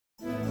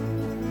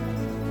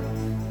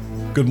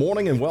Good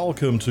morning and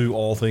welcome to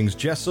All Things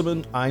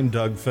Jessamine. I'm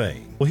Doug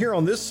Fain. Well, here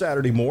on this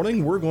Saturday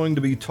morning, we're going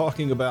to be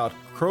talking about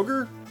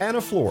Kroger and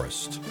a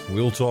florist.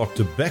 We'll talk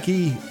to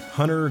Becky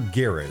Hunter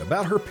Garrett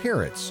about her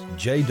parents,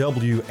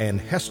 J.W. and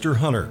Hester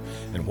Hunter,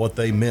 and what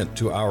they meant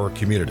to our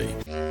community.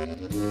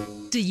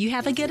 Do you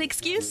have a good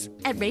excuse?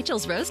 At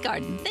Rachel's Rose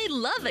Garden, they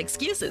love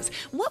excuses.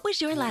 What was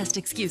your last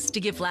excuse to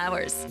give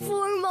flowers?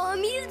 For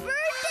Mommy's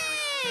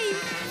birthday!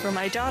 For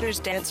my daughter's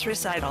dance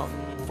recital.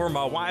 For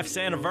my wife's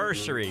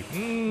anniversary.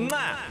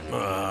 Mwah!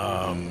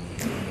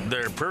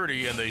 They're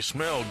pretty and they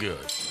smell good.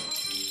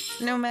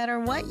 No matter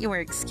what your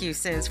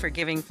excuse is for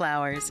giving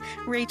flowers,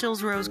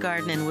 Rachel's Rose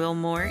Garden in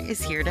Wilmore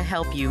is here to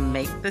help you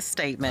make the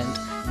statement.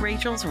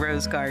 Rachel's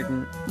Rose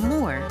Garden,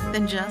 more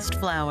than just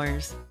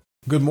flowers.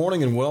 Good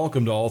morning and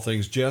welcome to All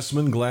Things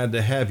Jessamine. Glad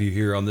to have you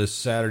here on this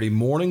Saturday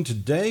morning.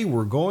 Today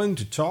we're going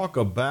to talk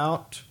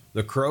about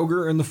the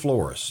Kroger and the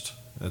florist.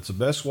 That's the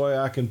best way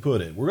I can put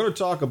it. We're going to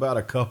talk about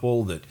a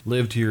couple that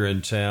lived here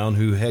in town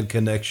who had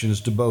connections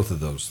to both of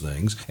those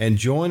things. And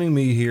joining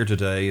me here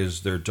today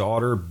is their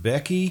daughter,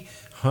 Becky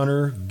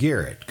Hunter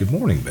Garrett. Good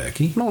morning,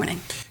 Becky.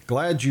 Morning.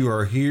 Glad you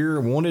are here.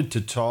 Wanted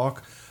to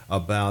talk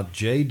about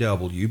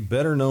J.W.,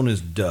 better known as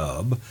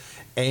Dub,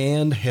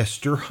 and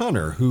Hester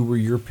Hunter, who were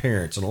your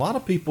parents. And a lot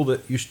of people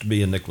that used to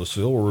be in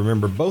Nicholasville will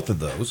remember both of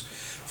those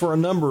for a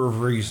number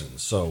of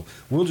reasons. So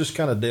we'll just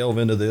kind of delve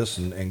into this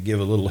and give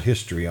a little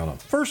history on them.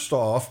 First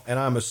off, and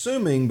I'm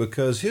assuming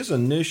because his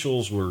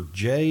initials were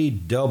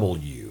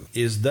J.W.,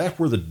 is that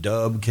where the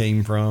Dub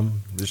came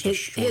from?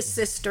 His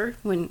sister,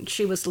 when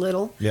she was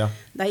little,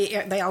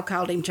 they all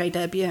called him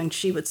J.W., and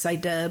she would say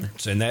Dub.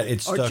 And that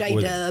it stuck or J-Dub,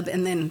 with him.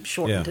 and then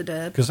shortened to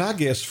Dub. Because I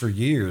guess for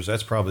years,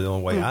 that's probably the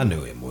only way I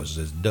knew him was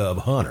as Dub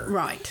Hunter.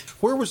 Right.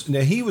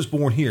 Now, he was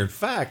born here. In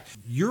fact,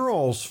 your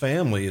all's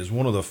family is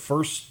one of the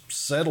first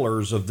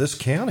settlers of this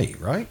county,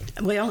 right?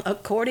 Well,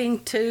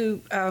 according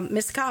to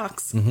Miss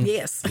Cox,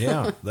 yes.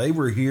 Yeah, they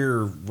were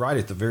here right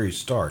at the very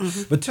start.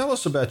 But tell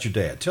us about your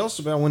dad. Tell us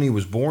about when he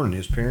was born and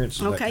his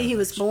parents. Okay, he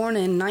was born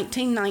in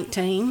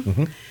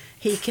 1919.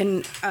 He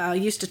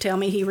used to tell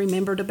me he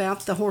remembered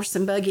about the horse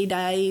and buggy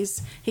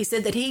days. He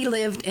said that he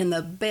lived in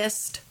the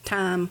best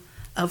time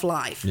of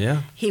life.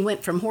 Yeah. He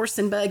went from horse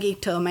and buggy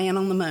to a man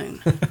on the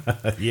moon.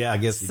 Yeah, I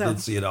guess he did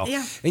see it all.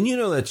 Yeah. And you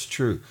know that's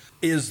true,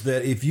 is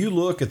that if you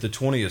look at the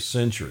 20th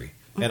century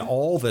and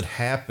all that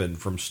happened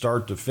from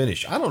start to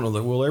finish, I don't know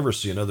that we'll ever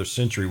see another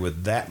century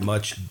with that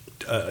much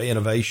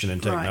innovation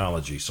and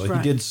technology. Right. So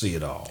he did see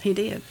it all. He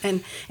did.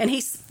 And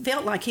he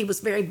felt like he was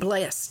very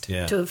blessed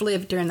to have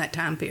lived during that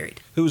time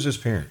period. Who was his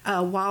parent?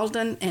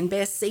 Walden and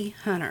Bessie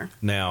Hunter.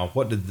 Now,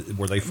 were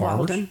they farmers?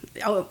 Walden.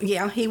 Oh,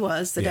 yeah, he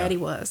was. The daddy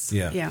was.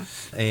 Yeah.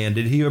 And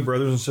did he have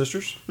brothers and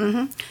sisters?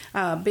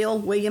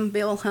 William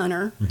Bill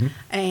Hunter,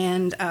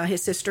 and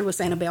his sister was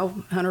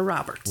Annabelle Hunter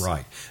Roberts.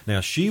 Right.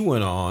 Now, she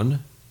went on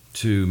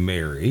to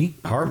marry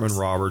Hartman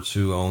Roberts,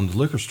 who owned the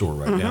liquor store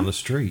right down the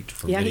street.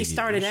 He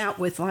started out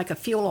with like a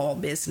fuel oil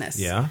business.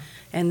 Yeah.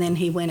 And then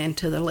he went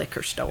into the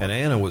liquor store. And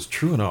Anna was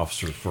truant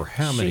officer for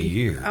how many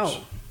years?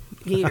 Oh,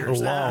 years.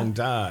 A long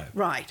time.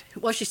 Right.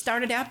 Well, she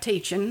started out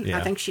teaching. Yeah.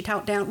 I think she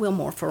taught down at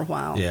Wilmore for a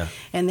while. Yeah.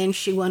 And then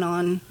she went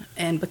on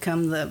and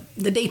become the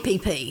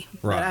DPP.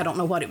 Right. But I don't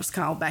know what it was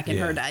called back in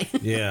her day.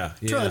 Yeah.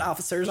 Truant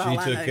officers, all I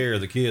know. She took care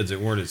of the kids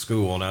that weren't at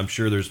school, and I'm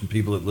sure there's some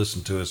people that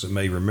listen to us that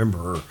may remember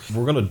her.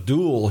 We're going to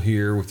duel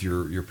here with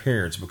your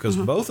parents because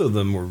both of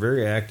them were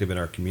very active in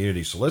our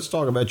community. So let's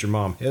talk about your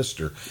mom,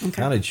 Hester.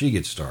 Okay. How did she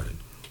get started?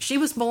 She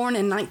was born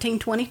in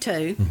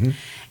 1922,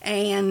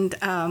 and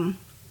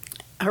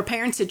her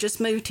parents had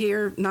just moved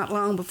here not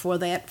long before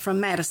that from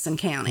Madison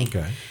County.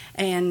 Okay.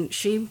 And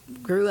she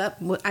grew up,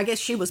 I guess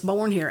she was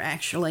born here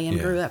actually, and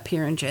grew up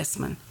here in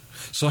Jessamine.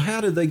 So how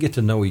did they get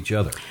to know each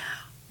other?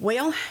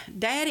 Well,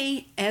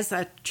 Daddy, as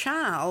a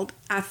child,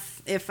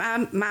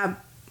 my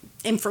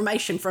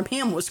information from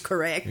him was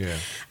correct,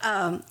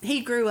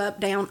 he grew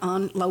up down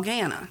on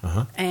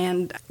Logana.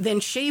 And then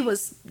she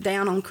was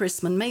down on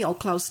Chrisman Mill,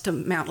 close to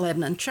Mount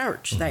Lebanon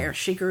Church there.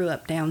 She grew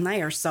up down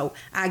there. So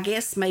I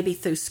guess maybe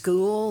through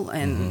school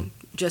and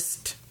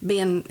just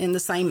being in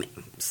the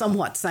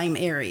somewhat same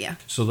area.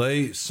 So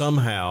they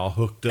somehow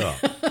hooked up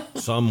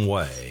some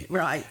way.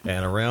 Right.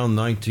 And around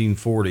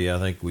 1940, I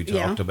think we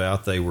talked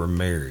about, they were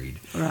married.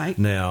 Right.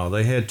 Now,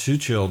 they had 2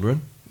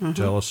 children.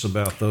 Tell us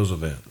about those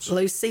events.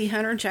 Lucy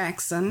Hunter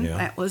Jackson,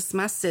 that was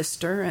my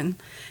sister, and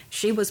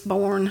she was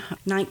born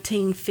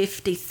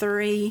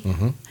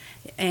 1953,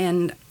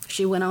 and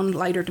she went on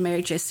later to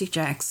marry Jesse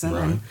Jackson.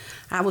 Right. And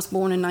I was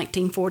born in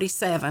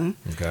 1947.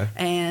 Okay.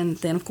 And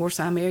then, of course,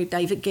 I married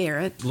David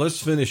Garrett.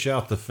 Let's finish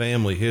out the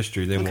family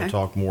history, then we'll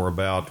talk more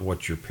about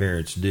what your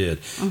parents did.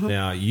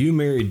 Now, you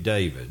married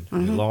David. You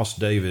lost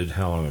David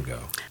how long ago?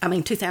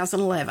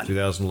 2011.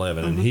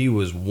 2011. And he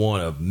was one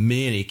of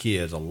many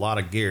kids, a lot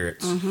of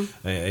Garretts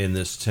in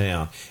this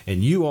town.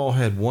 And you all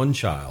had one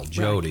child,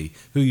 Jody,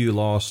 who you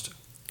lost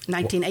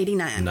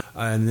 1989.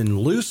 And then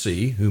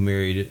Lucy, who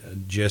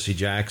married Jesse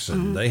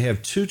Jackson, they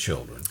have 2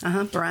 children.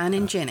 Brian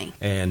and Jenny.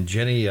 And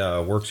Jenny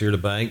works here at a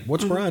bank.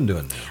 What's Brian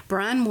doing now?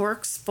 Brian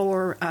works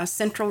for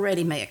Central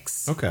Ready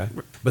Mix. Okay.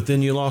 But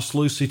then you lost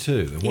Lucy,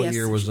 too. And what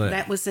year was that?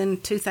 That was in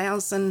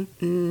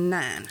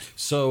 2009.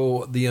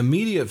 So the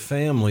immediate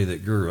family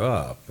that grew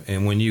up,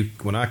 and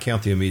when I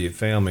count the immediate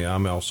family,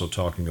 I'm also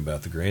talking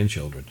about the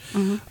grandchildren.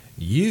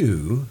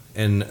 You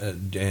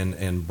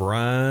and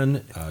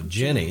Brian,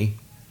 Jenny,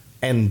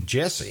 and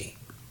Jesse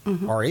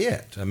are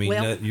it. I mean,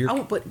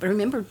 but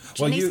remember,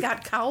 Jenny's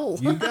got Cole.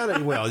 You got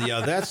it. Well,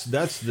 yeah, that's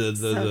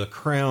the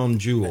crown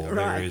jewel.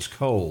 Right. There is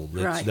Cole.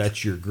 Right.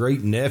 That's your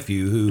great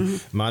nephew, who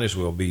might as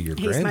well be your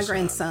grandson. He's my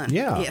grandson.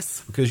 Yeah,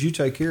 yes, because you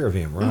take care of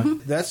him,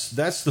 right? That's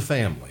the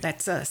family.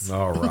 That's us.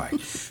 All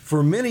right.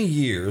 For many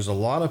years, a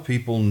lot of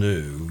people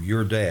knew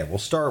your dad. We'll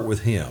start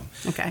with him.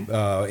 Okay.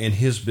 In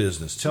his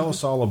business, tell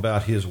us all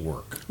about his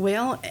work.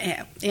 Well,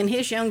 in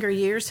his younger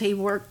years, he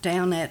worked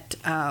down at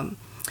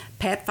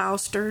Pat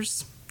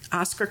Foster's,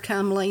 Oscar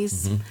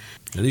Cumley's.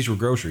 Now, these were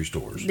grocery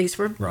stores. These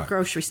were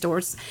grocery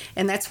stores,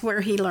 and that's where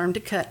he learned to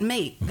cut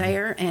meat,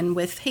 there and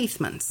with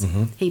Heathman's.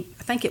 I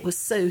think it was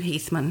Sue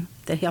Heathman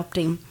that helped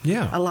him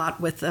a lot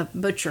with the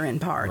butchering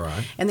part.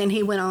 Right. And then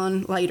he went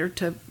on later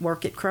to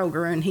work at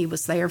Kroger, and he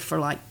was there for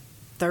like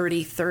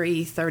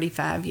 33,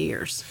 35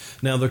 years.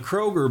 Now, the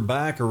Kroger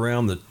back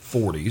around the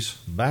 40s,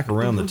 back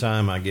around the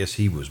time I guess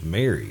he was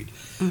married,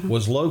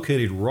 was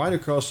located right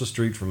across the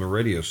street from the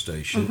radio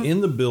station in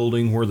the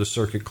building where the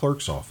circuit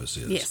clerk's office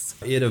is. Yes.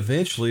 It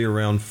eventually,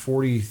 around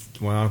 40,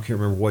 well, I can't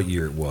remember what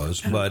year it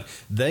was, but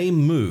they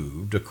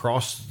moved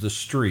across the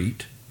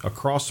street,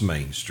 across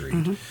Main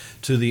Street,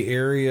 to the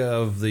area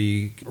of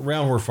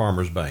around where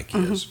Farmers Bank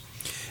is.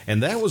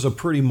 And that was a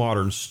pretty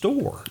modern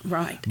store.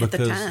 Right,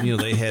 because, at the time.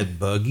 They had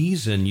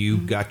buggies and you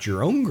got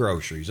your own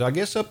groceries. I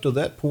guess up to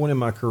that point,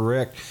 am I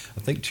correct? I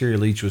think Terry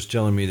Leach was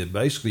telling me that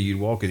basically you'd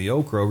walk in the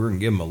old Kroger and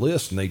give them a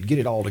list and they'd get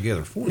it all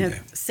together for you.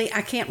 See,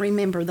 I can't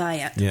remember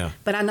that. Yeah.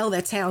 But I know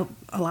that's how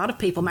a lot of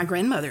people, my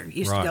grandmother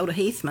used to go to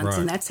Heathman's,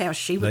 and that's how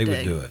she would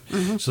do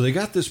it. So they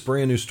got this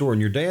brand new store,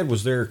 and your dad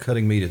was there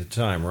cutting meat at the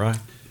time, right?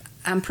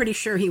 I'm pretty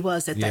sure he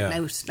was at that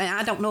new. Now,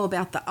 I don't know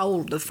about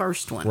the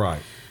first one.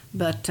 Right.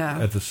 But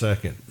at the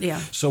second. Yeah.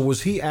 So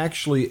was he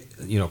actually,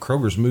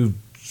 Kroger's moved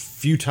a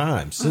few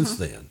times since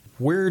then.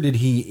 Where did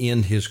he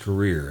end his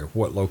career? At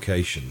what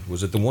location?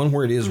 Was it the one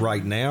where it is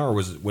right now, or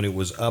was it when it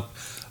was up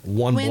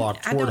one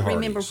block toward Hardee's? I don't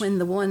remember when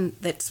the one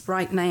that's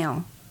right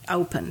now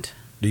opened.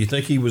 Do you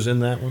think he was in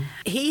that one?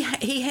 He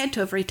had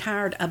to have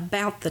retired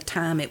about the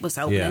time it was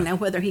open. Yeah. Now,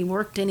 whether he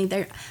worked any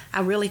there,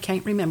 I really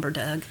can't remember,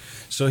 Doug.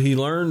 So he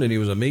learned, and he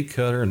was a meat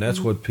cutter, and that's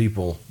what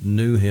people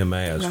knew him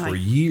as for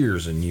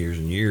years and years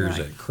and years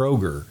at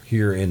Kroger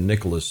here in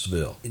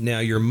Nicholasville. Now,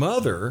 your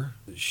mother,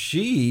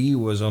 she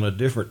was on a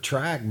different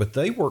track, but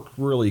they worked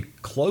really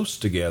close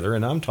together,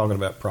 and I'm talking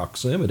about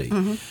proximity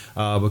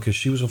because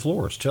she was a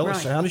florist. Tell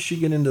us, how did she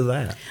get into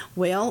that?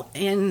 Well,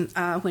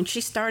 when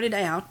she started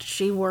out,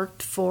 she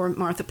worked for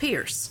Martha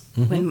Pierce.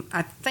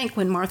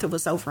 When Martha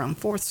was over on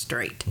 4th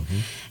Street.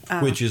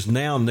 Which is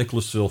now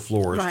Nicholasville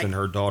Florist, and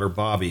her daughter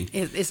Bobby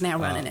is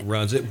now running it.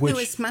 Runs it. Who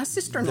is my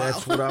sister-in-law.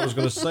 That's what I was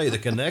going to say. The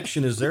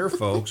connection is there,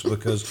 folks,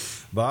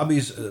 because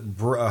Bobby's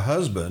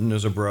husband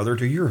is a brother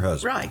to your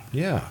husband. Right.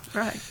 Yeah.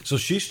 Right. So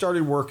she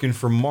started working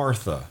for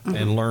Martha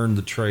and learned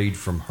the trade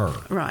from her.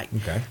 Right.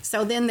 Okay.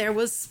 So then there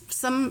was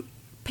some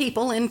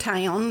people in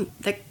town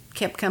that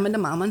kept coming to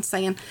Mama and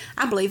saying,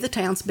 I believe the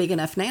town's big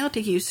enough now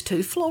to use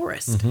 2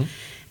 florists.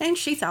 And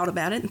she thought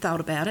about it,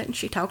 and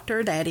she talked to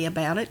her daddy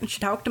about it, and she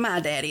talked to my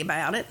daddy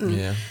about it,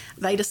 and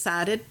they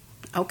decided,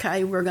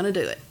 okay, we're going to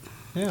do it.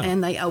 Yeah.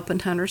 And they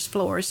opened Hunter's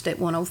Florist at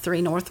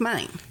 103 North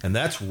Main. And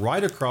that's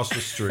right across the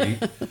street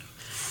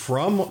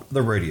from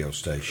the radio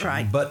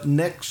station, but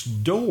next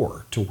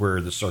door to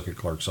where the circuit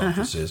clerk's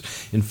office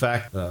is. In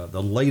fact,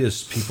 the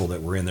latest people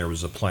that were in there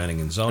was the planning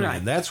and zoning,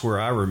 and that's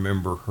where I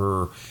remember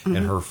her and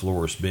her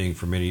florist being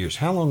for many years.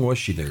 How long was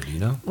she there, do you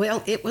know?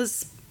 Well, it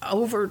was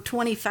over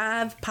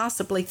 25,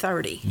 possibly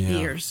 30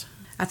 years.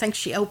 I think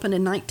she opened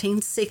in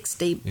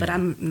 1960, but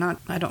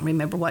I don't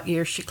remember what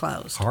year she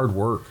closed. Hard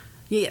work.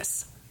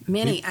 Yes,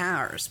 many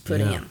hours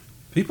put in.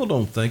 People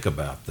don't think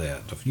about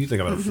that. If you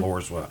think about a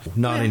florist,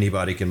 not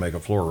anybody can make a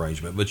floor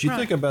arrangement, but you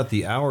think about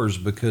the hours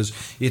because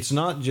it's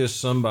not just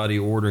somebody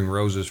ordering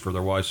roses for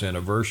their wife's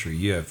anniversary.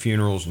 You have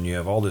funerals and you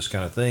have all this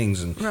kind of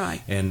things, and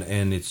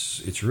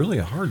it's really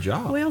a hard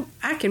job. Well,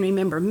 I can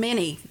remember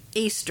many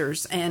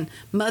Easters and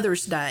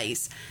Mother's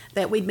Days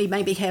that we'd be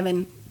maybe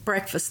having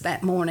breakfast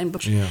that morning,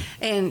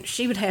 and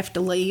she would have to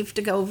leave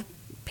to go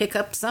pick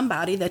up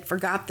somebody that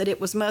forgot that it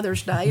was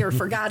Mother's Day or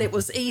forgot it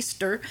was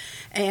Easter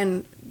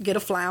and get a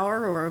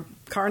flower or a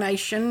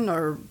carnation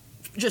or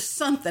just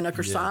something, a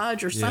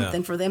corsage or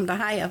something for them to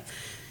have.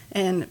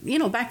 And,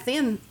 back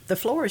then, the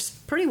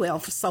florist pretty well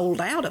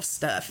sold out of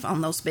stuff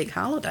on those big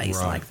holidays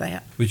like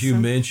that. But you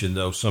mentioned,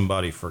 though,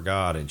 somebody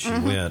forgot and she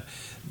went.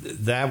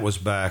 That was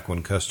back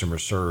when customer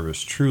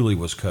service truly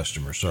was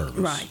customer service.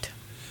 Right.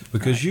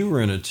 Because you were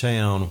in a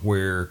town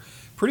where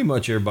pretty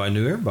much everybody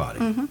knew everybody.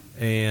 Mm-hmm.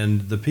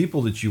 And the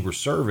people that you were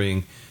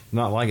serving,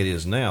 not like it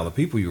is now, the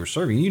people you were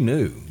serving, you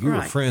knew. You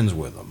were friends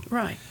with them.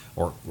 Right.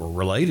 Or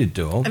related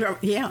to them.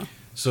 Yeah.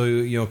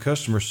 So,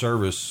 customer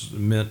service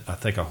meant, I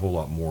think, a whole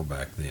lot more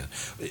back then.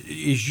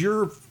 Is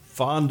your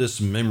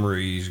fondest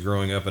memories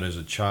growing up and as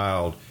a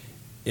child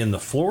in the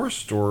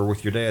Florist or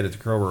with your dad at the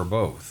Kroger, or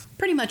both?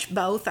 Pretty much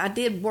both. I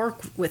did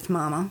work with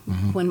Mama.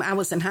 When I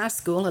was in high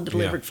school. I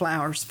delivered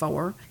flowers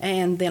for her.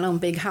 And then on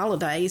big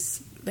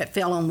holidays that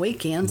fell on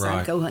weekends,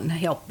 I'd go and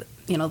help,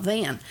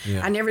 then.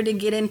 Yeah. I never did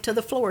get into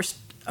the florist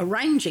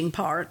arranging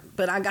part,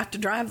 but I got to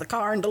drive the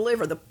car and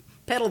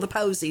pedal the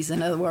posies,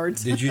 in other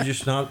words. Did you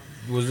just not,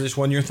 was this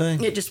one your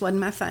thing? It just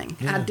wasn't my thing.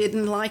 Yeah. I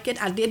didn't like it.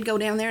 I did go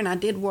down there and I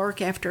did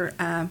work after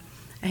I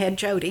had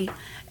Jody,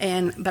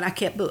 but I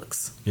kept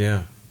books.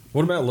 Yeah.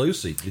 What about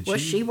Lucy?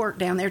 She worked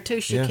down there too.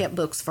 She kept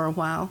books for a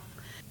while.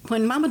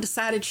 When Mama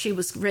decided she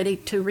was ready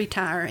to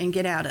retire and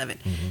get out of it,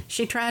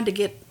 she tried to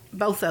get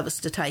both of us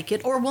to take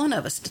it, or one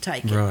of us to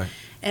take it. Right.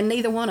 And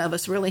neither one of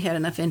us really had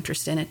enough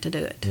interest in it to do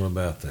it. What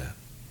about that?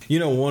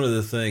 One of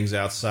the things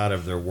outside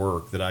of their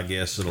work that I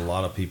guess that a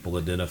lot of people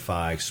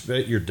identify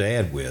your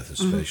dad with,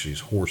 especially,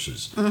 is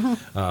horses.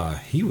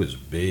 He was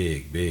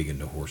big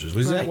into horses.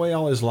 Was that way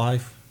all his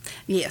life?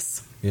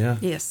 Yes. Yeah?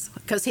 Yes.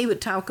 Because he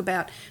would talk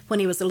about when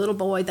he was a little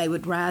boy, they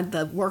would ride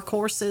the work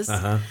horses.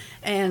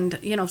 And,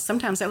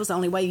 sometimes that was the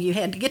only way you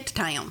had to get to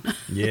town.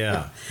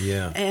 Yeah.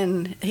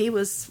 And he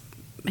was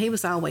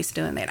always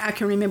doing that. I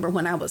can remember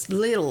when I was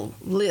little,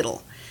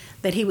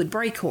 that he would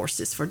break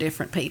horses for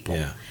different people.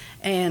 Yeah.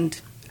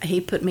 And he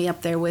put me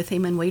up there with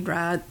him, and we'd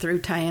ride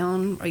through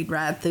town, we'd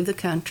ride through the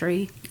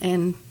country.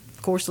 And,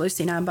 of course,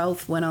 Lucy and I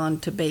both went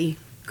on to be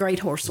great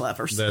horse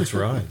lovers. That's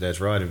right.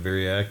 And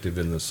very active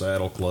in the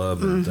saddle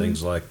club and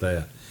things like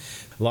that.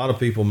 A lot of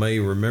people may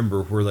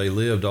remember where they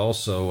lived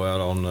also out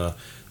on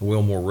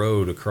Wilmore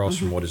Road across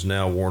from what is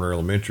now Warner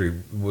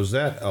Elementary. Was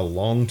that a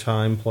long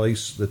time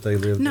place that they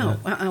lived No,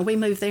 at? We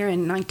moved there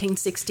in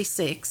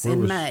 1966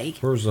 May.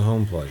 Where's the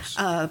home place?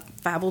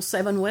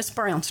 507 West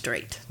Brown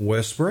Street.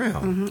 West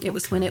Brown. It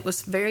was when it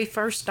was very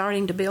first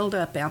starting to build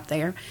up out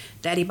there.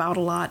 Daddy bought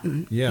a lot,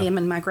 and Yeah. him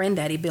and my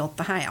granddaddy built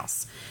the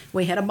house.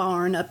 We had a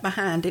barn up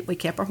behind it. We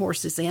kept our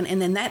horses in, and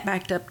then that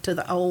backed up to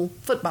the old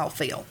football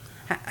field,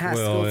 high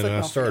school football and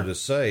I started field.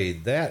 to say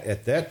that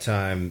at that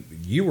time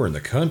you were in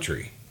the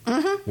country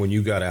when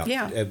you got out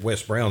at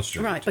West Brown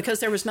Street. Right, because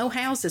there was no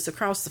houses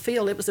across the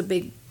field. It was a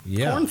big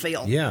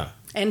cornfield. Yeah.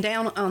 And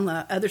down on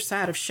the other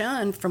side of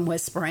Shun from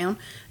West Brown,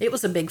 it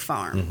was a big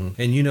farm.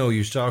 And you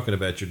was talking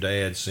about your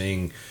dad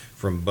seeing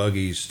from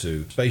buggies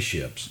to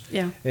spaceships.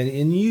 Yeah.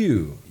 And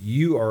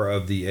you are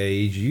of the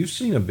age, you've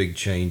seen a big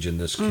change in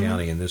this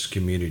county and this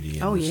community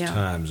in these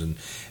times.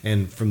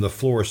 And from the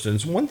Florist, and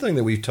it's one thing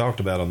that we've talked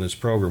about on this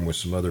program with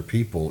some other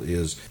people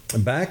is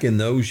back in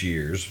those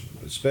years,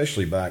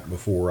 especially back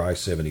before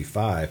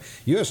I-75,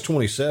 US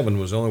 27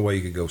 was the only way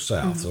you could go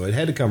south. So it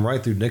had to come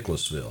right through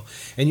Nicholasville.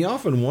 And you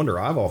often wonder,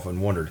 I've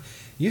often wondered,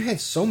 you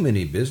had so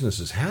many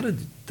businesses, how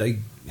did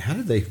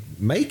they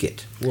make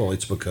it? Well,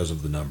 it's because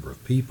of the number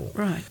of people.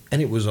 Right.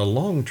 And it was a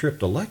long trip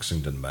to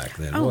Lexington back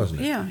then,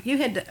 wasn't it? Yeah. You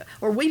had to,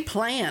 or we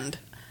planned,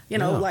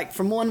 like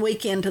from one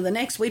weekend to the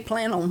next, we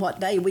planned on what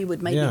day we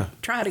would maybe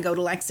try to go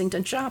to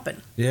Lexington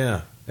shopping.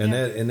 Yeah.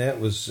 And that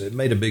was, it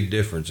made a big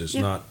difference.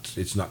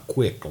 It's not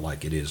quick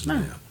like it is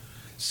now.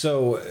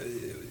 So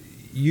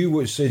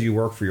you said you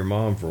worked for your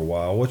mom for a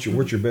while. What's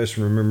your best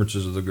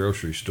remembrances of the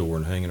grocery store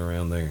and hanging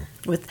around there?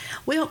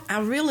 I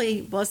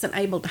really wasn't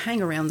able to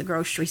hang around the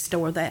grocery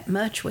store that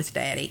much with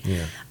Daddy.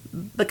 Yeah.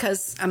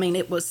 Because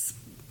it was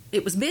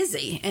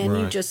busy, and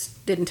you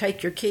just didn't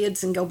take your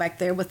kids and go back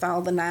there with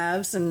all the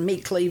knives and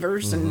meat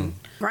cleavers and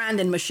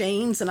grinding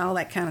machines and all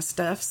that kind of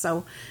stuff.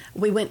 So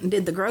we went and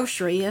did the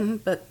grocery,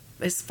 but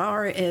as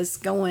far as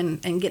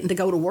going and getting to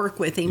go to work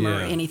with him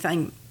or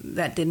anything,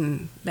 that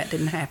didn't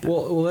happen.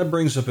 Well, that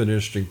brings up an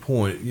interesting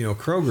point.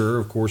 Kroger,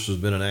 of course, has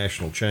been a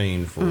national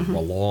chain for a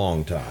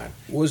long time.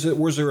 Was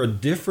there a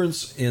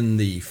difference in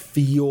the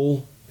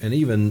feel, and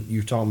even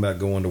you're talking about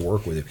going to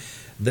work with him,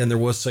 than there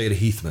was, say, at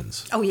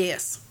Heathman's? Oh,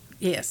 yes.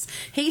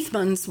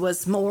 Heathman's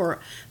was more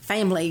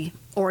family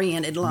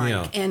oriented,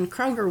 and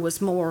Kroger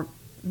was more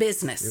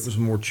business. It was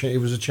more.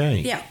 It was a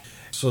chain. Yeah.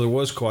 So there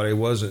was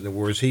whereas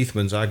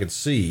Heathman's, I could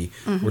see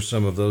were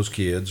some of those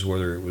kids,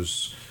 whether it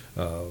was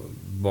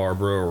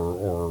Barbara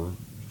or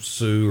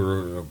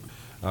Sue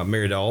or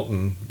Mary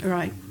Dalton,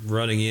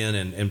 running in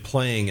and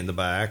playing in the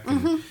back,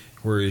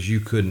 whereas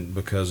you couldn't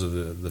because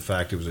of the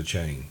fact it was a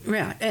chain.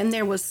 Right, and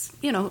there was,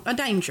 a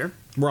danger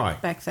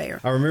back there.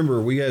 I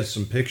remember we had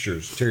some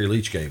pictures Terry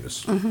Leach gave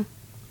us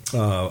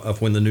of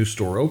when the new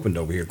store opened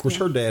over here. Of course,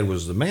 her dad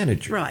was the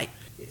manager. Right.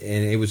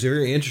 And it was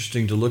very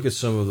interesting to look at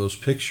some of those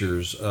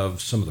pictures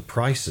of some of the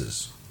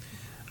prices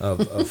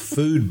of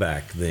food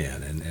back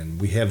then, and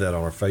we have that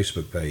on our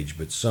Facebook page.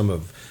 But some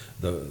of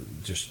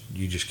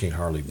you just can't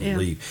hardly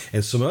believe. Yeah.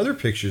 And some other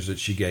pictures that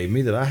she gave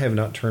me that I have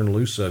not turned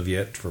loose of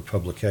yet for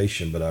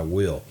publication, but I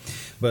will.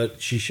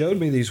 But she showed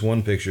me these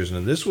one pictures,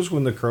 and this was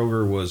when the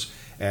Kroger was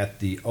at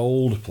the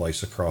old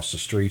place across the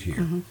street here.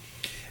 Mm-hmm.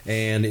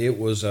 And it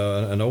was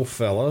an old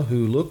fella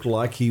who looked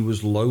like he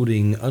was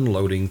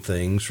unloading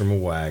things from a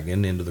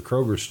wagon into the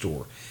Kroger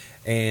store.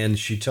 And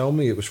she told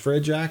me it was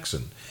Fred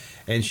Jackson.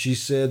 And she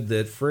said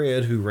that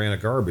Fred, who ran a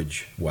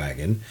garbage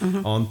wagon,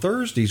 on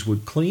Thursdays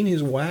would clean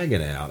his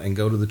wagon out and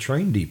go to the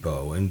train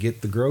depot and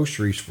get the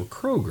groceries for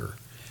Kroger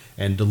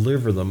and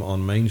deliver them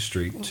on Main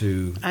Street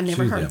to I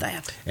never heard them.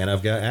 that. And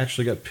I've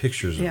actually got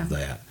pictures of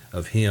that,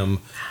 of him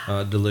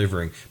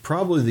delivering.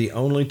 Probably the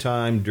only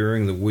time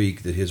during the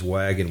week that his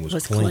wagon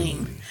was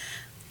clean.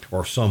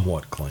 Or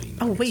somewhat clean.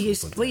 Oh, we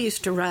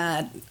used to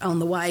ride on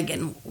the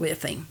wagon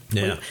with him.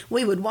 Yeah.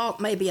 We would walk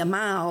maybe a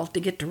mile to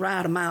get to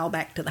ride a mile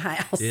back to the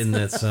house. Isn't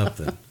that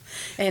something?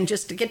 And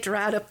just to get to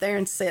ride up there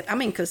and sit. I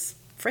mean, because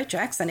Fred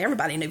Jackson,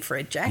 everybody knew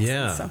Fred Jackson.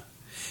 Yeah. So.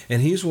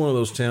 And he's one of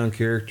those town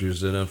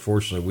characters that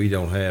unfortunately we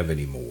don't have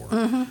anymore.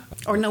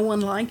 Mm-hmm. Or no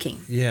one like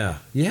him. Yeah.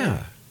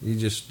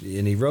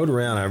 He rode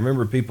around. I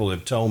remember people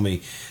have told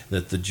me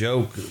that the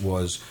joke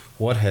was,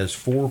 what has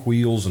four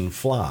wheels and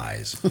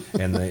flies?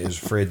 And that is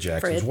Fred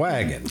Jackson's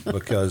wagon,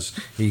 because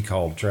he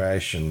called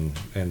trash and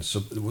so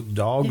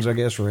dogs, I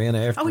guess, ran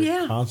after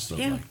it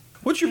constantly. Yeah.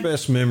 What's your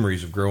best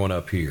memories of growing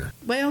up here?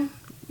 Well,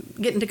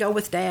 getting to go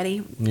with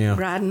Daddy,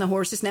 riding the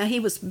horses. Now,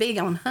 he was big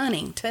on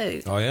hunting,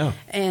 too. Oh, yeah.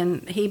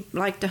 And he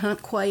liked to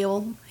hunt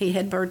quail. He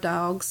had bird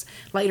dogs.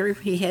 Later,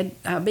 he had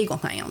beagle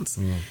hounds.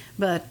 Mm.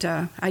 But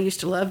I used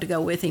to love to go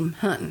with him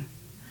hunting.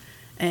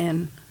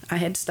 And I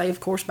had to stay, of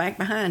course, back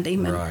behind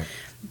him. Right.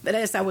 But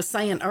as I was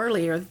saying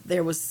earlier,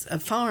 there was a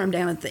farm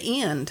down at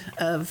the end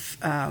of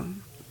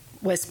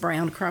West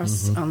Brown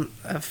across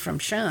from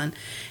Shun,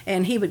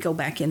 and he would go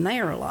back in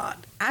there a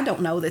lot. I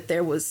don't know that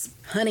there was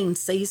hunting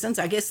seasons.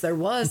 I guess there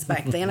was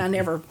back then. I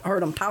never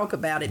heard them talk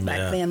about it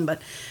back then,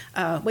 but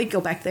we'd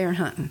go back there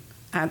hunting.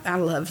 I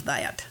loved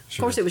that.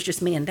 Sure. Of course, it was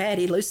just me and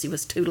Daddy. Lucy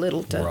was too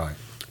little to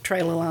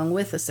trail along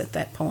with us at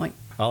that point.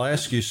 I'll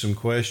ask you some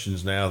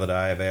questions now that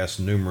I have asked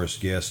numerous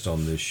guests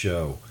on this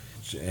show.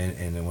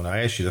 And when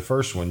I ask you the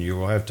first one, you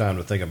will have time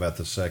to think about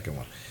the second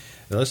one.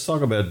 Now, let's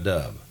talk about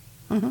Dub.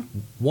 Mm-hmm.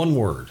 One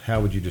word. How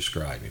would you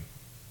describe him?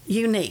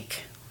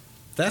 Unique.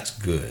 That's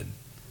good.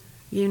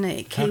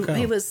 Unique. How come?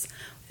 He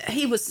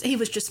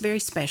was just very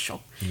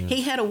special. Yeah.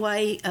 He had a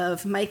way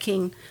of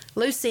making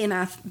Lucy and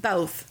I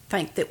both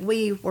think that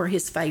we were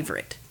his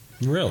favorite.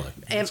 Really?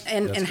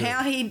 And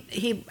how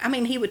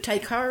he would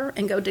take her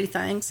and go do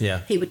things.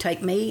 Yeah. He would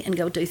take me and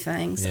go do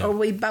things. Yeah. Or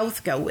we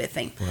both go with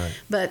him. Right.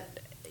 But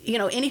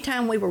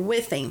anytime we were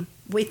with him,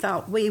 we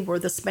thought we were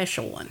the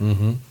special one.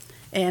 Mm-hmm.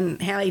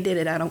 And how he did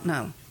it, I don't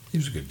know. He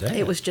was a good dad.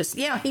 It was just,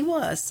 he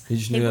was. He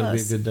just knew how to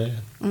be a good dad.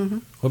 Mm-hmm.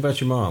 What about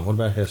your mom? What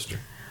about Hester?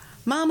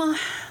 Mama,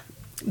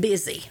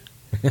 busy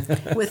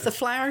with the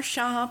flower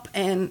shop.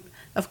 And,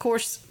 of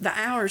course, the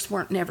hours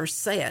weren't never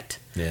set.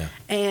 Yeah.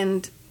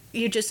 And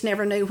you just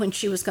never knew when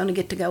she was going to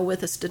get to go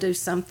with us to do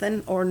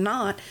something or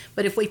not.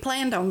 But if we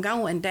planned on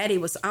going, Daddy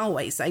was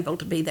always able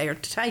to be there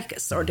to take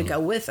us or to go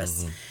with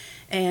us. Mm-hmm.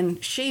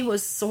 And she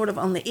was sort of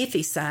on the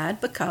iffy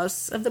side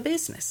because of the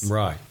business.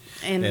 Right.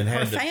 And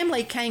her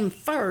family came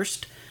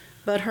first,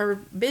 but her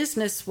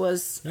business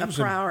was a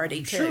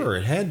priority too. Sure,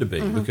 it had to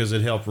be because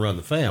it helped run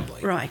the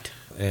family. Right.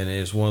 And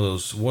it's one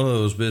of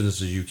those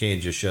businesses you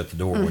can't just shut the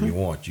door when you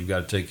want. You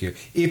got to take care.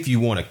 If you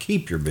want to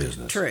keep your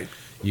business, true,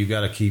 you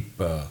got to keep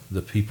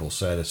the people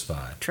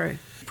satisfied. True.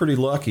 Pretty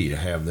lucky to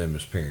have them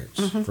as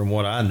parents, from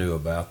what I knew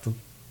about them.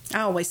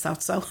 I always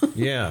thought so.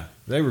 Yeah,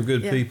 they were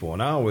good people,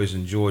 and I always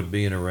enjoyed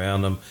being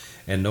around them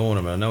and knowing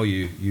them. I know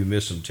you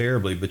miss them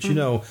terribly, but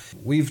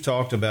we've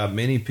talked about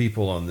many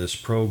people on this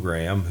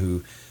program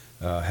who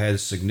had a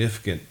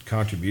significant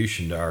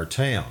contribution to our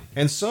town,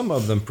 and some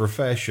of them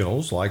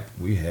professionals, like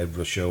we had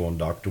a show on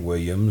Dr.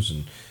 Williams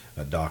and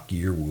Doc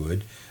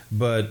Yearwood.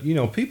 But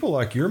people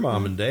like your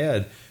mom and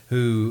dad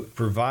who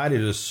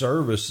provided a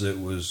service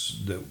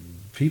that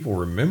people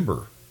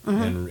remember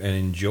and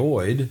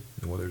enjoyed,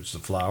 whether it's the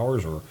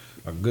flowers or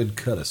a good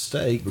cut of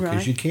steak,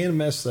 because you can't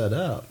mess that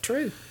up.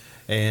 True.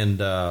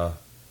 And a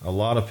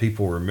lot of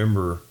people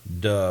remember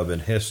Dub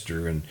and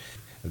Hester and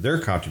their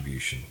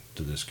contribution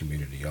to this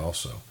community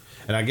also.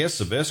 And I guess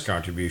the best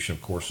contribution,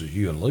 of course, is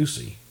you and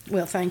Lucy.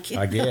 Well, thank you.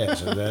 I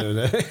guess.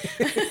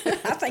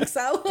 I think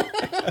so.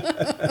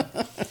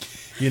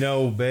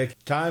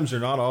 Beck, times are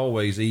not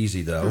always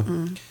easy, though.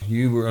 Mm-mm.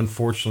 You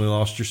unfortunately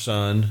lost your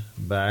son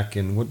back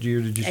in, what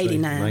year did you say?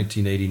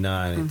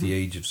 1989, at the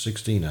age of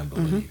 16, I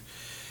believe.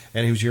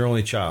 And he was your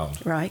only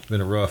child. Right. It's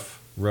been a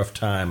rough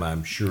time,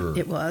 I'm sure.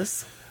 It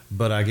was.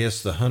 But I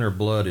guess the Hunter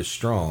blood is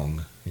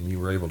strong, and you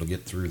were able to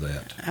get through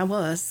that. I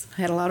was.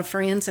 I had a lot of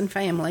friends and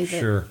family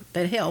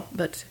that helped,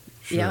 but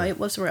it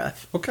was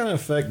rough. What kind of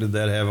effect did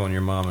that have on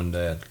your mom and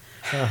dad?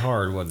 Kind of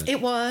hard, wasn't it?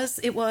 It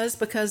was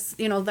because,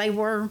 they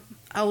were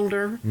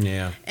older.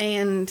 Yeah.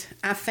 And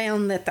I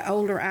found that the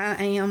older I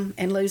am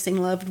and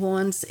losing loved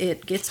ones,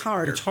 it gets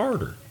harder. It's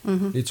harder.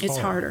 Mm-hmm. It's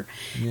harder.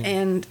 Yeah.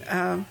 And,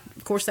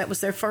 of course, that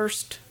was their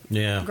first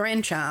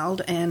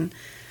grandchild. And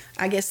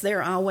I guess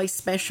they're always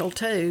special,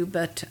 too.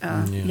 But,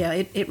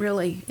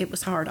 it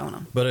was hard on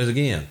them. But,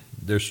 again,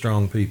 they're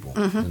strong people.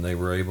 And they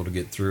were able to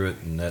get through it.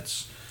 And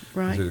that's,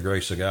 through the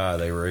grace of God,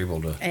 they were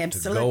able to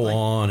go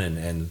on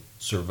and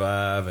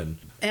survive.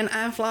 And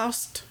I've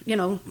lost,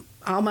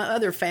 all my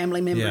other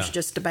family members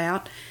just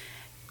about.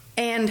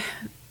 And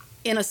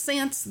in a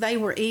sense, they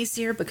were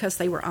easier because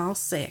they were all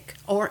sick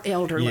or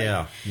elderly.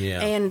 Yeah.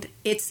 And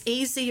it's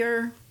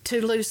easier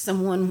to lose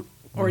someone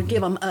or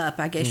give them up,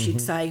 I guess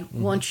you'd say,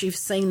 once you've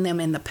seen them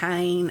in the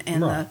pain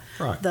and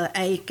the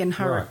ache and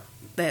hurt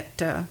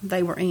that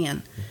they were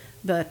in.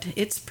 But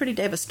it's pretty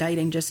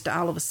devastating just to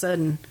all of a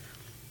sudden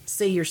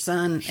see your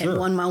son at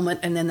one moment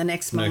and then the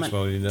next moment.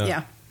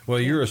 Yeah. Well,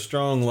 you're a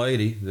strong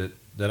lady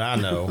that I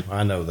know.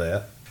 I know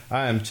that.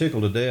 I am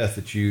tickled to death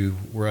that you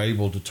were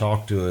able to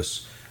talk to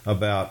us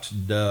about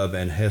Dub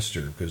and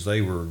Hester, because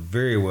they were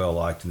very well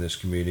liked in this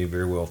community,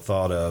 very well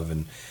thought of,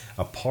 and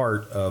a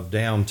part of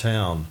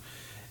downtown.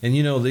 And,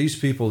 these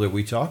people that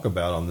we talk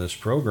about on this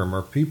program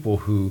are people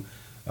who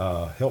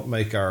helped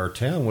make our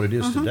town what it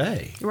is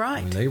today. Right.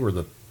 I mean, they were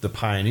the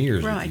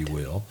pioneers, if you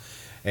will,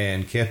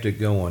 and kept it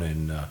going.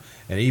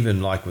 And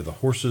even like with the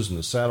horses and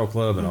the saddle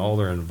club and all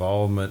their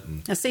involvement.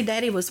 And I see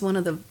Daddy was one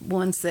of the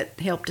ones that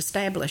helped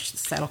establish the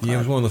saddle club. Yeah, he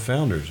was one of the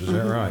founders. Is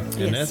that right?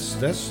 And Yes.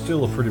 that's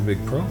still a pretty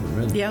big program,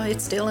 isn't it? Yeah,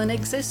 it's still in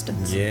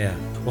existence. Yeah.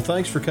 Well,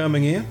 thanks for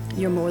coming in.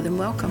 You're more than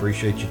welcome.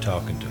 Appreciate you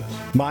talking to us.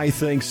 My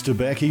thanks to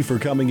Becky for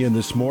coming in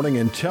this morning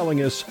and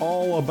telling us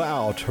all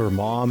about her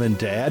mom and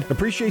dad.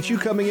 Appreciate you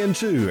coming in,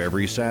 too,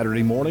 every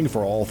Saturday morning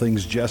for All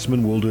Things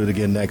Jessamine. We'll do it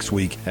again next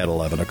week at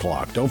 11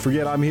 o'clock. Don't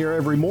forget, I'm here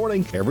every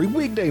morning, every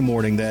weekday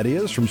morning, that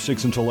is, from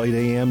 6 until 8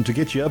 a.m. to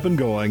get you up and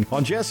going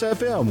on Jess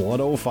FM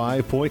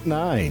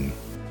 105.9.